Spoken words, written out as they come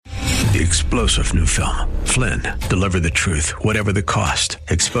The explosive new film, Flynn, deliver the truth, whatever the cost,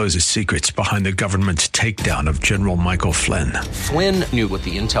 exposes secrets behind the government's takedown of General Michael Flynn. Flynn knew what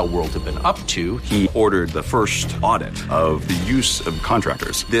the intel world had been up to. He ordered the first audit of the use of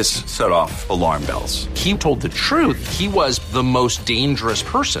contractors. This set off alarm bells. He told the truth. He was the most dangerous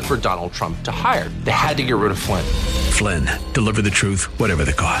person for Donald Trump to hire. They had to get rid of Flynn. Flynn, deliver the truth, whatever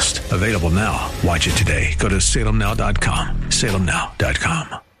the cost. Available now. Watch it today. Go to salemnow.com.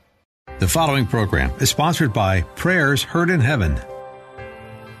 salemnow.com. The following program is sponsored by Prayers Heard in Heaven.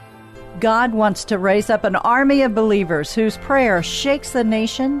 God wants to raise up an army of believers whose prayer shakes the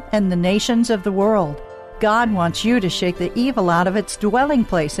nation and the nations of the world. God wants you to shake the evil out of its dwelling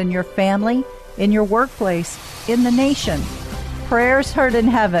place in your family, in your workplace, in the nation. Prayers Heard in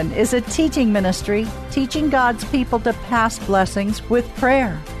Heaven is a teaching ministry teaching God's people to pass blessings with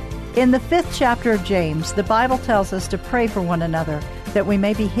prayer. In the 5th chapter of James, the Bible tells us to pray for one another that we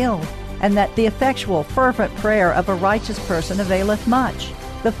may be healed, and that the effectual, fervent prayer of a righteous person availeth much.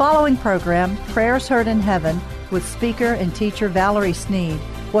 The following program, Prayers Heard in Heaven, with speaker and teacher Valerie Sneed,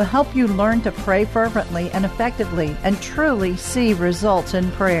 will help you learn to pray fervently and effectively and truly see results in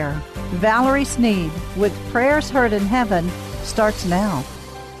prayer. Valerie Sneed with Prayers Heard in Heaven starts now.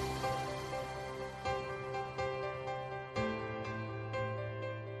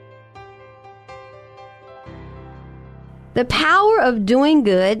 The power of doing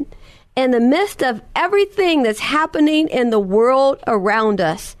good in the midst of everything that's happening in the world around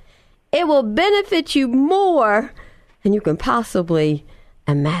us. It will benefit you more than you can possibly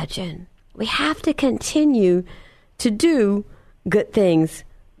imagine. We have to continue to do good things.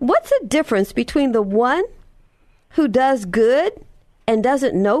 What's the difference between the one who does good and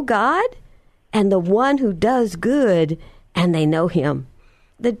doesn't know God and the one who does good and they know him?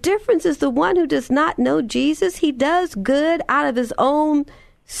 The difference is the one who does not know Jesus. He does good out of his own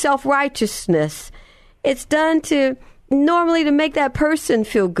self-righteousness. It's done to normally to make that person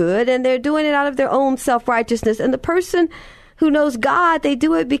feel good, and they're doing it out of their own self-righteousness. And the person who knows God, they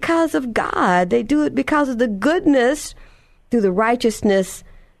do it because of God. They do it because of the goodness through the righteousness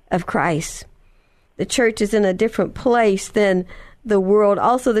of Christ. The church is in a different place than the world.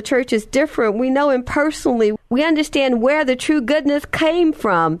 Also, the church is different. We know him personally. We understand where the true goodness came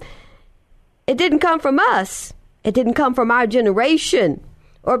from. It didn't come from us. It didn't come from our generation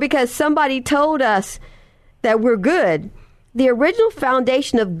or because somebody told us that we're good. The original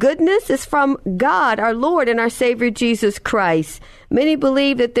foundation of goodness is from God, our Lord and our Savior, Jesus Christ. Many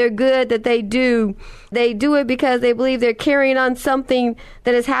believe that they're good, that they do. They do it because they believe they're carrying on something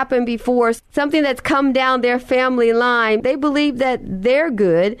that has happened before, something that's come down their family line. They believe that they're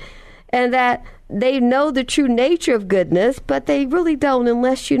good and that they know the true nature of goodness, but they really don't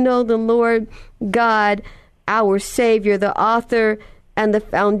unless you know the Lord God, our Savior, the author and the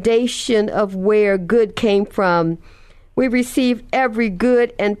foundation of where good came from. We receive every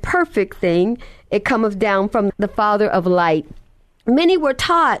good and perfect thing. It cometh down from the Father of light. Many were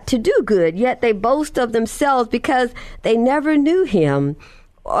taught to do good, yet they boast of themselves because they never knew him.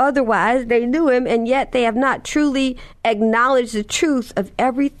 Otherwise, they knew him, and yet they have not truly acknowledged the truth of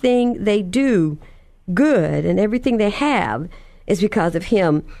everything they do good, and everything they have is because of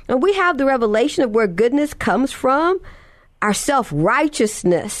him. And we have the revelation of where goodness comes from. Our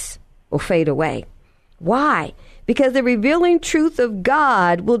self-righteousness will fade away. Why? Because the revealing truth of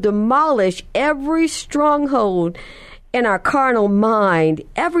God will demolish every stronghold in our carnal mind,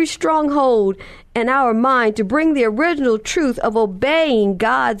 every stronghold in our mind to bring the original truth of obeying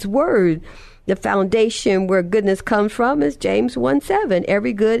God's word. The foundation where goodness comes from is James 1:7.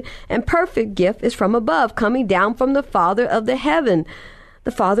 Every good and perfect gift is from above, coming down from the Father of the heaven,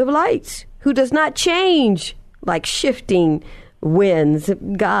 the Father of lights, who does not change like shifting winds.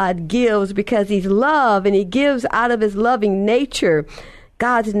 God gives because he's love, and he gives out of his loving nature,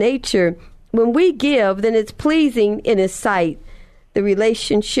 God's nature. When we give, then it's pleasing in his sight. The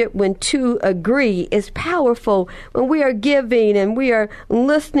relationship when two agree is powerful. When we are giving and we are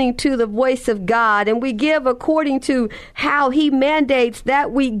listening to the voice of God, and we give according to how he mandates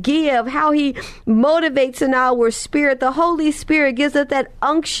that we give, how he motivates in our spirit. The Holy Spirit gives us that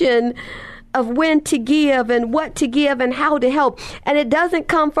unction of when to give and what to give and how to help. And it doesn't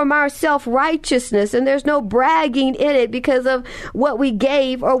come from our self-righteousness, and there's no bragging in it because of what we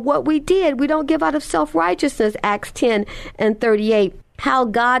gave or what we did. We don't give out of self-righteousness, Acts 10:38. How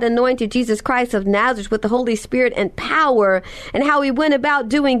God anointed Jesus Christ of Nazareth with the Holy Spirit and power, and how he went about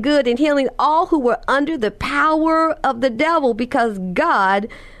doing good and healing all who were under the power of the devil because God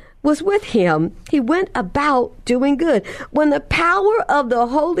was with him. He went about doing good. When the power of the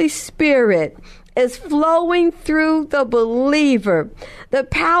Holy Spirit is flowing through the believer. The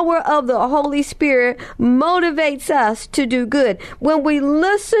power of the Holy Spirit motivates us to do good. When we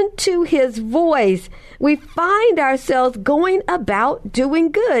listen to his voice, we find ourselves going about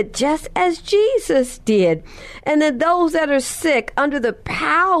doing good, just as Jesus did. And then those that are sick under the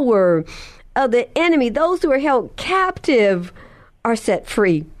power of the enemy, those who are held captive, are set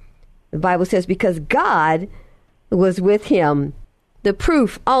free. The Bible says, because God was with him. The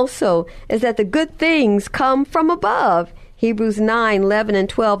proof also is that the good things come from above. Hebrews 9, 11, and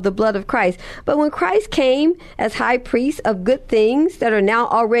 12, the blood of Christ. But when Christ came as high priest of good things that are now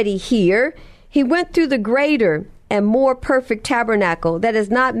already here, he went through the greater and more perfect tabernacle that is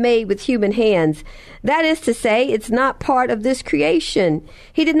not made with human hands. That is to say, it's not part of this creation.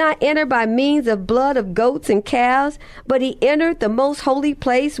 He did not enter by means of blood of goats and calves, but he entered the most holy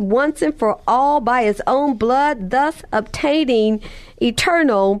place once and for all by his own blood, thus obtaining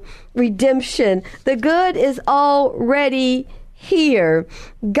eternal redemption. The good is already here.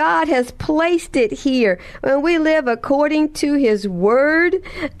 God has placed it here. When we live according to his word,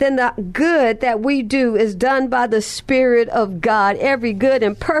 then the good that we do is done by the Spirit of God. Every good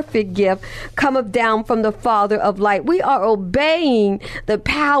and perfect gift cometh down from the Father of light. We are obeying the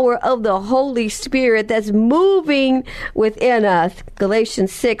power of the Holy Spirit that's moving within us.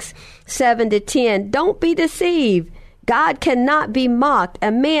 Galatians 6, 7 to 10. Don't be deceived. God cannot be mocked.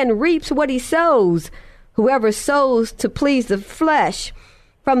 A man reaps what he sows. Whoever sows to please the flesh,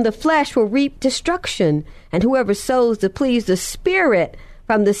 from the flesh will reap destruction. And whoever sows to please the Spirit,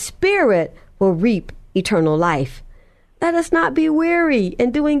 from the Spirit will reap eternal life. Let us not be weary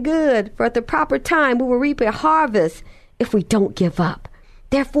in doing good, for at the proper time we will reap a harvest if we don't give up.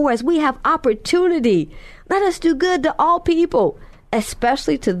 Therefore, as we have opportunity, let us do good to all people,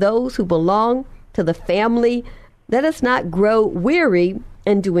 especially to those who belong to the family. Let us not grow weary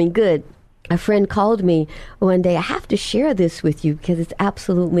in doing good. A friend called me one day. I have to share this with you because it's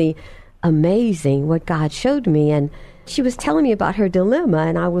absolutely amazing what God showed me. And she was telling me about her dilemma,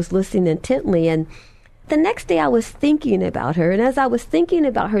 and I was listening intently. And the next day I was thinking about her. And as I was thinking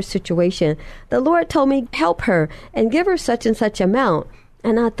about her situation, the Lord told me, help her and give her such and such amount.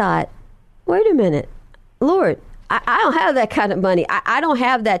 And I thought, wait a minute, Lord, I don't have that kind of money. I don't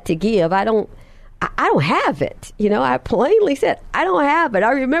have that to give. I don't have it. You know, I plainly said, I don't have it.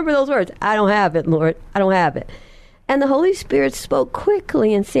 I remember those words. I don't have it, Lord. I don't have it. And the Holy Spirit spoke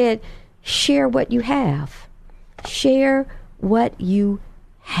quickly and said, share what you have. Share what you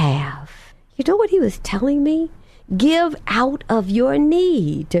have. You know what he was telling me? Give out of your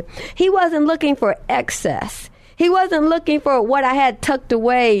need. He wasn't looking for excess. He wasn't looking for what I had tucked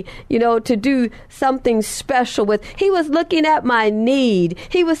away, to do something special with. He was looking at my need.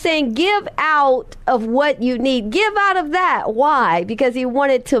 He was saying, give out of what you need. Give out of that. Why? Because he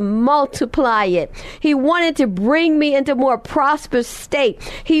wanted to multiply it. He wanted to bring me into a more prosperous state.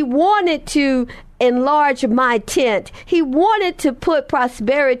 He wanted to enlarge my tent. He wanted to put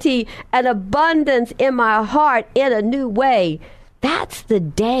prosperity and abundance in my heart in a new way. That's the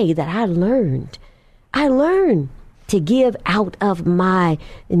day that I learned to give out of my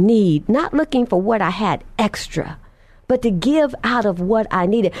need, not looking for what I had extra, but to give out of what I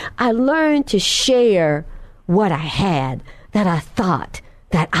needed. I learned to share what I had that I thought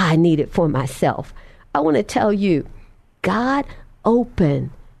that I needed for myself. I want to tell you, God opened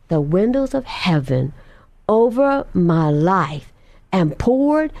the windows of heaven over my life and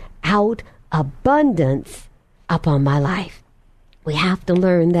poured out abundance upon my life. We have to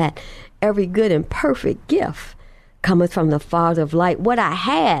learn that every good and perfect gift cometh from the Father of light. What I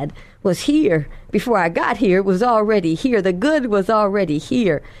had was here. Before I got here, it was already here. The good was already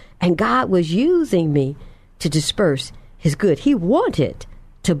here. And God was using me to disperse his good. He wanted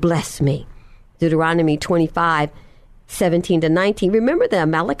to bless me. Deuteronomy 25, 17 to 19. Remember the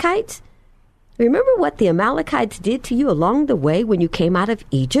Amalekites? Remember what the Amalekites did to you along the way when you came out of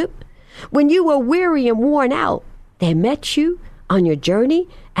Egypt? When you were weary and worn out, they met you on your journey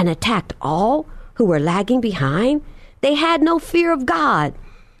and attacked all who were lagging behind. They had no fear of God.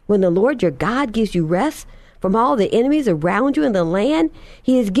 When the Lord your God gives you rest from all the enemies around you in the land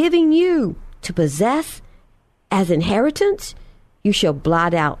he is giving you to possess as inheritance, you shall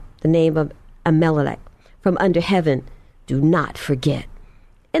blot out the name of Amalek from under heaven. Do not forget.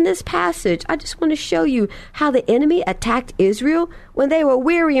 In this passage, I just want to show you how the enemy attacked Israel when they were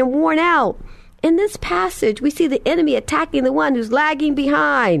weary and worn out. In this passage, we see the enemy attacking the one who's lagging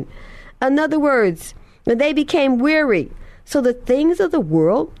behind. In other words, when they became weary, so the things of the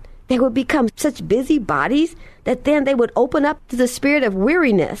world, they would become such busy bodies that then they would open up to the spirit of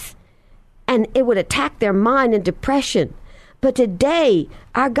weariness, and it would attack their mind and depression. But today,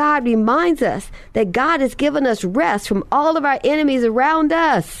 our God reminds us that God has given us rest from all of our enemies around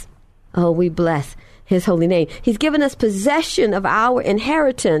us. Oh, we bless his holy name. He's given us possession of our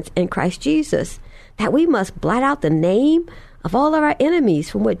inheritance in Christ Jesus, that we must blot out the name of all of our enemies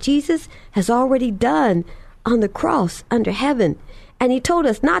from what Jesus has already done on the cross under heaven. And he told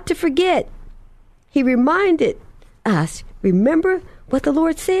us not to forget. He reminded us, remember what the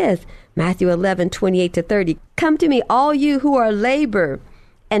Lord says. Matthew 11:28-30. Come to me, all you who are labor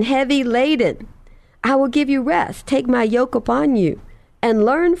and heavy laden. I will give you rest. Take my yoke upon you and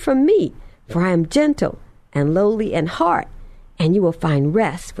learn from me, for I am gentle and lowly in heart, and you will find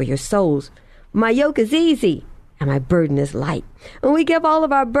rest for your souls. My yoke is easy and my burden is light. When we give all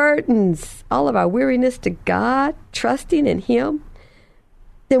of our burdens, all of our weariness to God, trusting in him,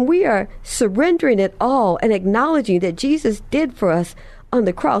 then we are surrendering it all and acknowledging that Jesus did for us on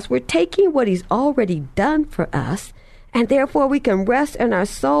the cross. We're taking what he's already done for us, and therefore we can rest in our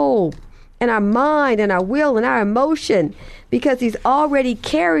soul and our mind and our will and our emotion because he's already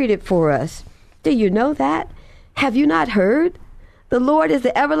carried it for us. Do you know that? Have you not heard? The Lord is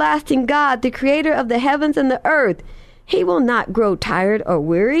the everlasting God, the creator of the heavens and the earth. He will not grow tired or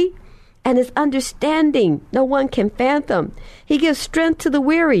weary, and his understanding no one can fathom. He gives strength to the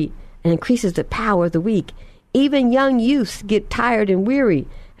weary and increases the power of the weak. Even young youths get tired and weary,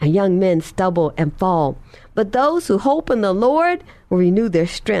 and young men stumble and fall. But those who hope in the Lord will renew their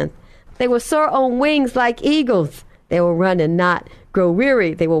strength. They will soar on wings like eagles. They will run and not grow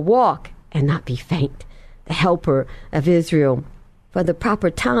weary. They will walk and not be faint. The helper of Israel. For the proper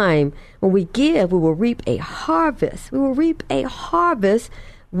time, when we give, we will reap a harvest. We will reap a harvest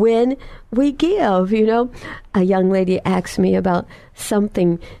when we give. You know, a young lady asked me about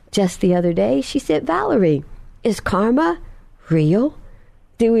something just the other day. She said, Valerie, is karma real?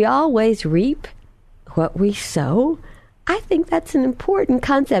 Do we always reap what we sow? I think that's an important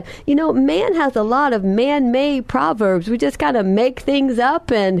concept. You know, man has a lot of man-made proverbs. We just kind of make things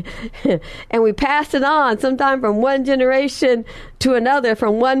up and we pass it on, sometimes from one generation to another,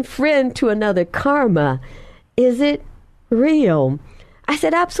 from one friend to another. Karma, is it real? I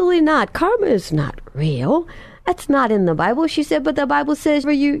said, absolutely not. Karma is not real. That's not in the Bible. She said, but the Bible says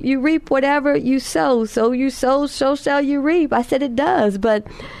you reap whatever you sow. So you sow, so shall you reap. I said, it does, but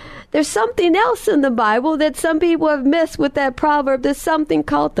there's something else in the Bible that some people have missed with that proverb. There's something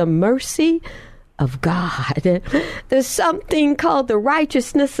called the mercy of God. There's something called the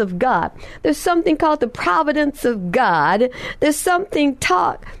righteousness of God. There's something called the providence of God. There's something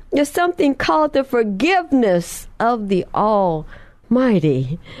called the forgiveness of the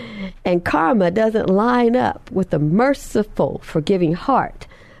Almighty. And karma doesn't line up with the merciful, forgiving heart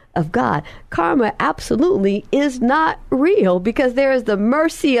of God. Karma absolutely is not real because there is the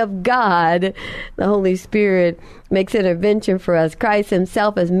mercy of God. The Holy Spirit makes intervention for us. Christ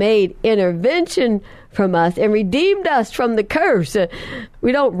himself has made intervention from us and redeemed us from the curse.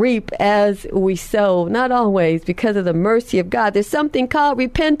 We don't reap as we sow, not always, because of the mercy of God. There's something called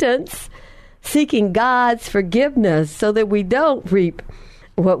repentance, seeking God's forgiveness so that we don't reap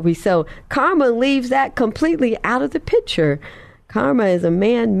what we sow. Karma leaves that completely out of the picture. Karma is a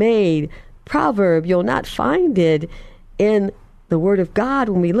man-made proverb. You'll not find it in the Word of God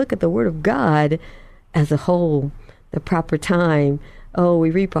when we look at the Word of God as a whole. The proper time. Oh,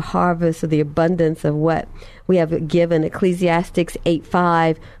 we reap a harvest of the abundance of what we have given. Ecclesiastes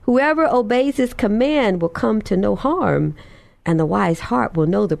 8:5. Whoever obeys his command will come to no harm, and the wise heart will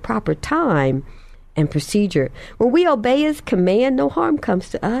know the proper time and procedure. When we obey his command, no harm comes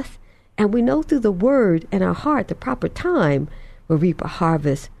to us, and we know through the Word and our heart the proper time. Will reap a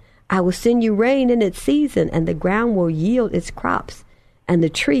harvest. I will send you rain in its season, and the ground will yield its crops, and the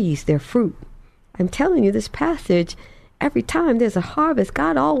trees their fruit. I'm telling you, this passage, every time there's a harvest,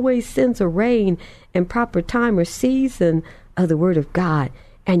 God always sends a rain in proper time or season of the Word of God,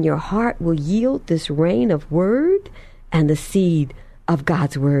 and your heart will yield this rain of Word and the seed of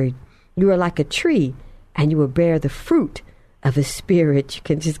God's Word. You are like a tree, and you will bear the fruit of his Spirit. You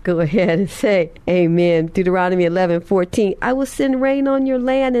can just go ahead and say amen. Deuteronomy 11:14. I will send rain on your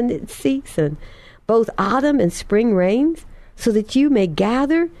land in its season, both autumn and spring rains, so that you may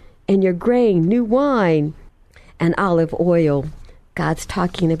gather in your grain new wine and olive oil. God's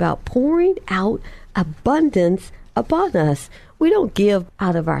talking about pouring out abundance upon us. We don't give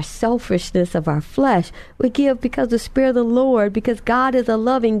out of our selfishness of our flesh. We give because the Spirit of the Lord, because God is a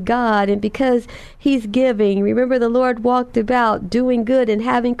loving God, and because he's giving. Remember, the Lord walked about doing good and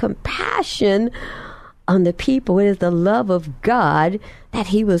having compassion on the people. It is the love of God that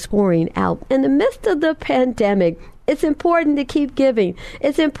he was pouring out. In the midst of the pandemic, it's important to keep giving.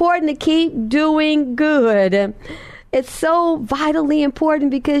 It's important to keep doing good. It's so vitally important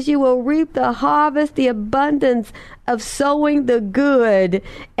because you will reap the harvest, the abundance of sowing the good,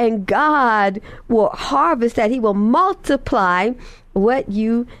 and God will harvest that. He will multiply what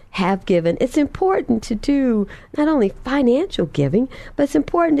you have given. It's important to do not only financial giving, but it's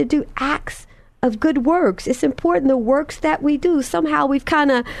important to do acts of good works. It's important the works that we do. Somehow we've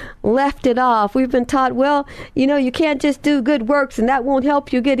kind of left it off. We've been taught, well, you can't just do good works and that won't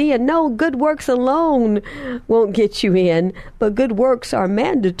help you get in. No, good works alone won't get you in, but good works are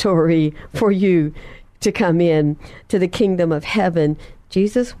mandatory for you to come in to the kingdom of heaven.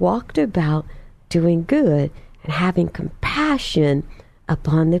 Jesus walked about doing good and having compassion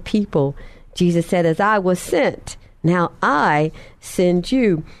upon the people. Jesus said, as I was sent, now I send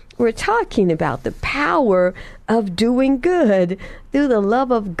you. We're talking about the power of doing good through the love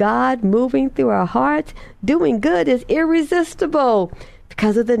of God moving through our hearts. Doing good is irresistible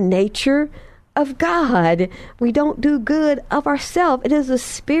because of the nature of God. We don't do good of ourselves. It is the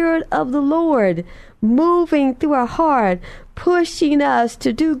Spirit of the Lord moving through our heart, pushing us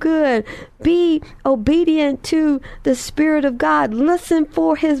to do good. Be obedient to the Spirit of God. Listen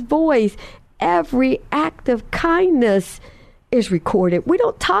for His voice. Every act of kindness is recorded. We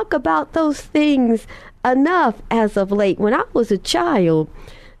don't talk about those things enough as of late. When I was a child,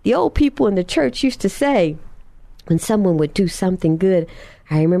 the old people in the church used to say, when someone would do something good,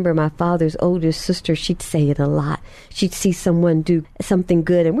 I remember my father's oldest sister, she'd say it a lot. She'd see someone do something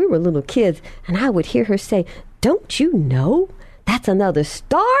good, and we were little kids, and I would hear her say, don't you know? That's another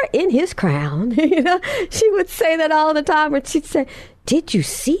star in his crown. She would say that all the time, and she'd say, did you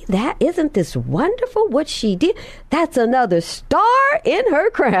see that? Isn't this wonderful what she did? That's another star in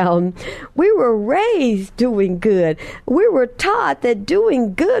her crown. We were raised doing good. We were taught that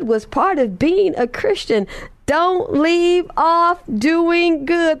doing good was part of being a Christian. Don't leave off doing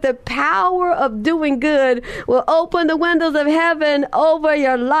good. The power of doing good will open the windows of heaven over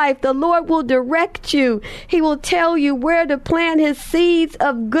your life. The Lord will direct you. He will tell you where to plant His seeds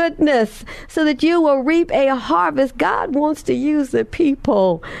of goodness so that you will reap a harvest. God wants to use the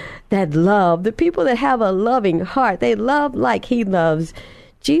people that love, the people that have a loving heart. They love like He loves.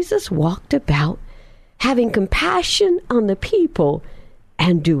 Jesus walked about having compassion on the people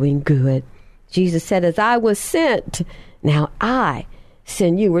and doing good. Jesus said, as I was sent, now I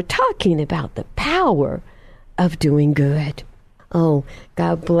send you. We're talking about the power of doing good. Oh,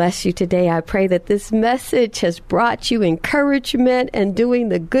 God bless you today. I pray that this message has brought you encouragement and doing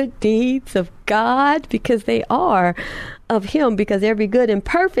the good deeds of God, because they are of Him, because every good and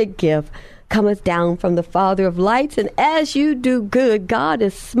perfect gift cometh down from the Father of lights. And as you do good, God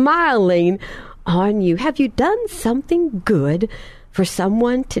is smiling on you. Have you done something good for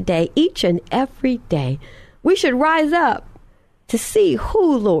someone today, each and every day? We should rise up to see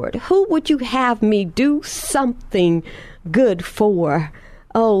who, Lord, who would you have me do something good for?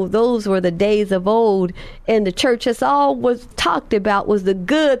 Oh, those were the days of old in the church. That's all was talked about, was the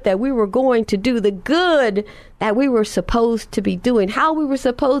good that we were going to do, the good that we were supposed to be doing, how we were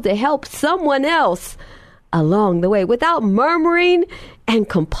supposed to help someone else along the way without murmuring and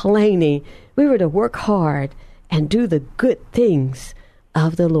complaining. We were to work hard and do the good things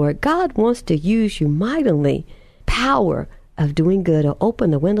of the Lord. God wants to use you mightily. Power of doing good will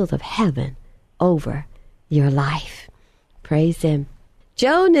open the windows of heaven over your life. Praise Him.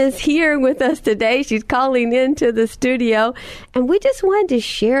 Joan is here with us today. She's calling into the studio, and we just wanted to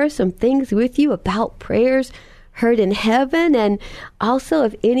share some things with you about prayers heard in heaven. And also,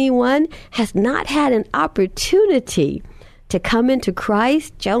 if anyone has not had an opportunity to come into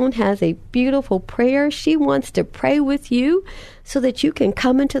Christ, Joan has a beautiful prayer. She wants to pray with you so that you can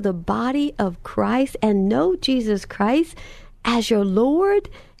come into the body of Christ and know Jesus Christ as your Lord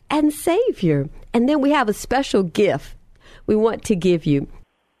and Savior. And then we have a special gift we want to give you.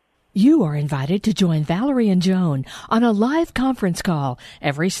 You are invited to join Valerie and Joan on a live conference call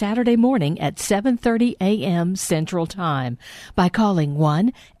every Saturday morning at 7:30 a.m. Central Time by calling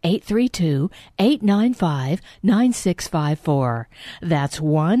 1-832-895-9654. That's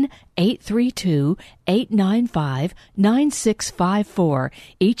 1-832-895-9654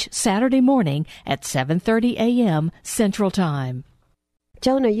 each Saturday morning at 7:30 a.m. Central Time.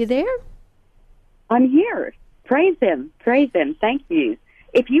 Joan, are you there? I'm here. Praise Him. Praise Him. Thank you.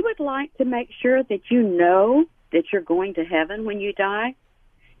 If you would like to make sure that you know that you're going to heaven when you die,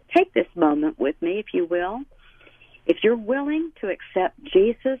 take this moment with me, if you will. If you're willing to accept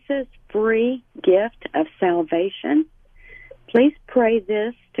Jesus' free gift of salvation, please pray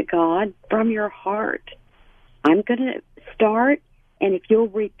this to God from your heart. I'm going to start, and if you'll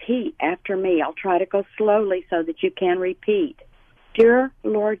repeat after me, I'll try to go slowly so that you can repeat. Dear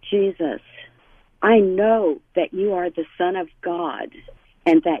Lord Jesus, I know that you are the Son of God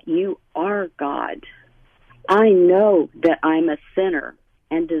and that you are God. I know that I'm a sinner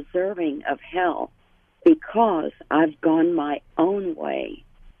and deserving of hell because I've gone my own way.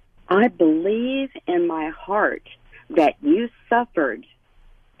 I believe in my heart that you suffered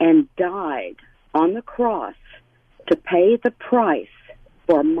and died on the cross to pay the price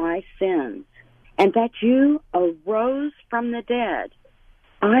for my sins, and that you arose from the dead.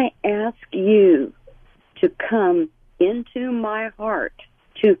 I ask you to come into my heart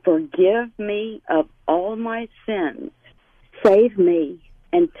to forgive me of all my sins, save me,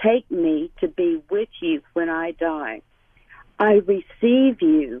 and take me to be with you when I die. I receive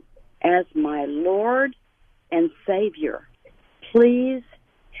you as my Lord and Savior. Please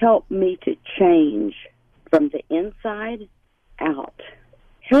help me to change from the inside out.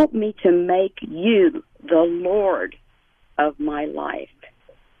 Help me to make you the Lord of my life.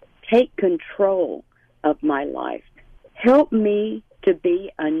 Take control of my life. Help me to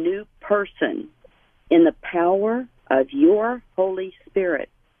be a new person in the power of your Holy Spirit.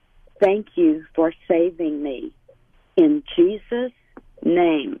 Thank you for saving me. In Jesus'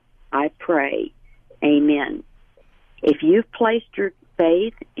 name I pray. Amen. If you've placed your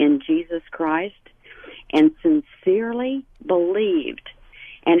faith in Jesus Christ and sincerely believed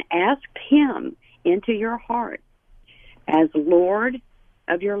and asked Him into your heart as Lord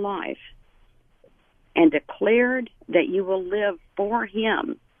of your life and declared that you will live for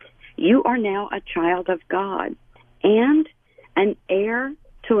Him, you are now a child of God and an heir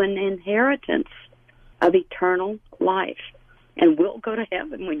to an inheritance of eternal life, and will go to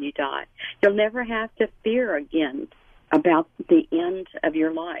heaven when you die. You'll never have to fear again about the end of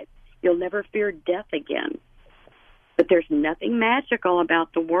your life. You'll never fear death again. But there's nothing magical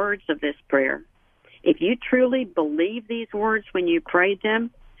about the words of this prayer. If you truly believe these words when you prayed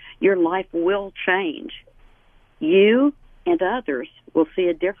them, your life will change. You and others will see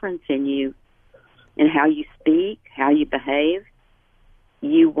a difference in you, in how you speak, how you behave.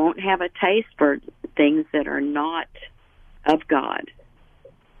 You won't have a taste for things that are not of God.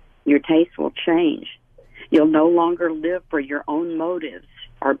 Your taste will change. You'll no longer live for your own motives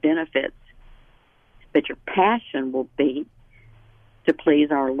or benefits, but your passion will be to please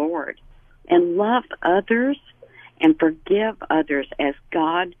our Lord and love others and forgive others as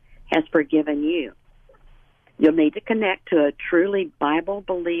God has forgiven you. You'll need to connect to a truly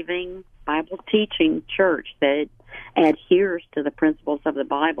Bible-believing, Bible-teaching church that adheres to the principles of the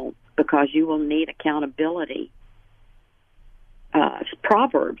Bible, because you will need accountability.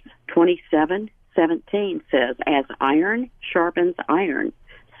 Proverbs 27:17 says, as iron sharpens iron,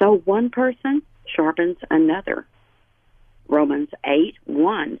 so one person sharpens another. Romans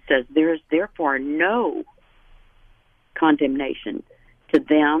 8:1 says, there is therefore no condemnation to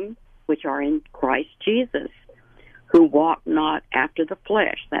them which are in Christ Jesus, who walk not after the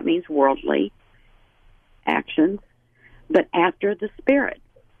flesh, that means worldly actions, but after the Spirit.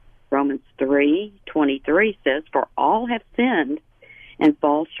 Romans 3:23 says, for all have sinned and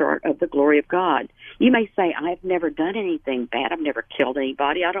fall short of the glory of God. You may say, I've never done anything bad. I've never killed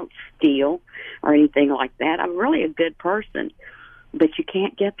anybody. I don't steal or anything like that. I'm really a good person. But you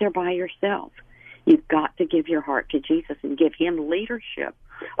can't get there by yourself. You've got to give your heart to Jesus and give Him leadership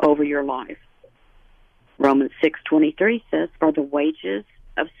over your life. Romans 6:23 says, for the wages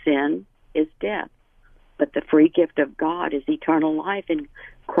of sin is death, but the free gift of God is eternal life in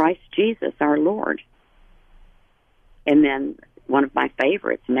Christ Jesus our Lord. And then one of my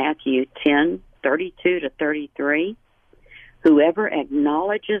favorites, Matthew 10:32-33, whoever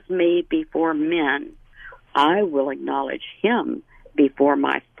acknowledges me before men, I will acknowledge him before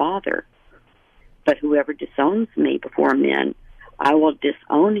my Father. But whoever disowns me before men, I will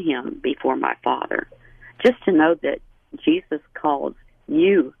disown him before my Father. Just to know that Jesus calls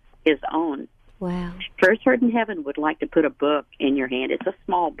you His own. Wow. First Heard in Heaven would like to put a book in your hand. It's a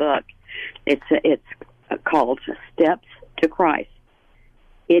small book. It's called Steps to Christ.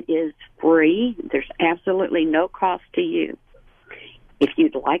 It is free. There's absolutely no cost to you. If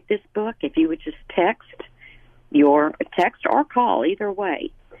you'd like this book, if you would just text or call, either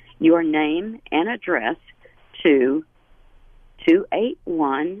way, your name and address to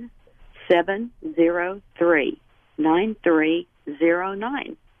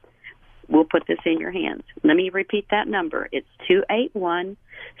 281-703-9309. We'll put this in your hands. Let me repeat that number. It's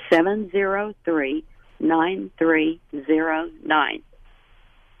 281-703-9309.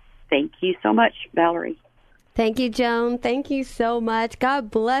 Thank you so much, Valerie. Thank you, Joan. Thank you so much.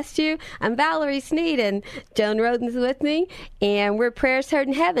 God bless you. I'm Valerie Sneed, and Joan Roden's with me, and we're Prayers Heard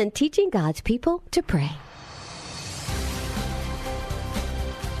in Heaven, teaching God's people to pray.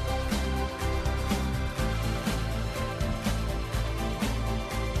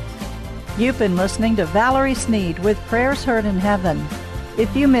 You've been listening to Valerie Sneed with Prayers Heard in Heaven.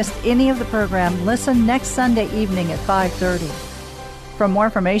 If you missed any of the program, listen next Sunday evening at 5:30. For more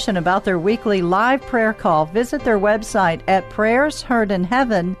information about their weekly live prayer call, visit their website at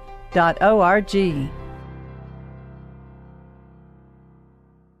prayersheardinheaven.org.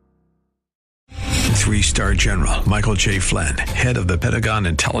 Three-star General Michael J. Flynn, head of the Pentagon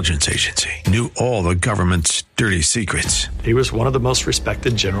Intelligence Agency, knew all the government's dirty secrets. He was one of the most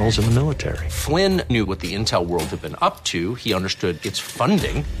respected generals in the military. Flynn knew what the intel world had been up to. He understood its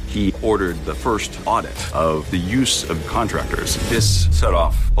funding. He ordered the first audit of the use of contractors. This set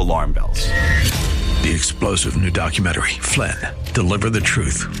off alarm bells. The explosive new documentary, Flynn, Deliver the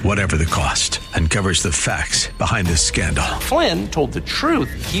Truth, Whatever the Cost, uncovers the facts behind this scandal. Flynn told the truth.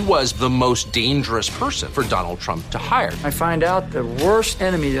 He was the most dangerous person for Donald Trump to hire. I find out the worst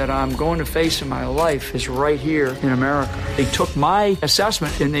enemy that I'm going to face in my life is right here in America. They took my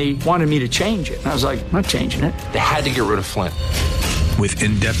assessment and they wanted me to change it. And I was like, I'm not changing it. They had to get rid of Flynn. With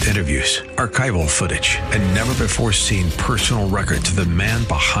in-depth interviews, archival footage, and never-before-seen personal records of the man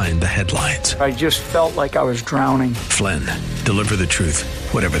behind the headlines. I just felt like I was drowning. Flynn, Deliver the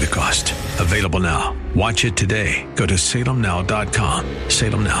Truth, Whatever the Cost. Available now. Watch it today. Go to salemnow.com.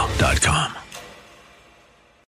 salemnow.com.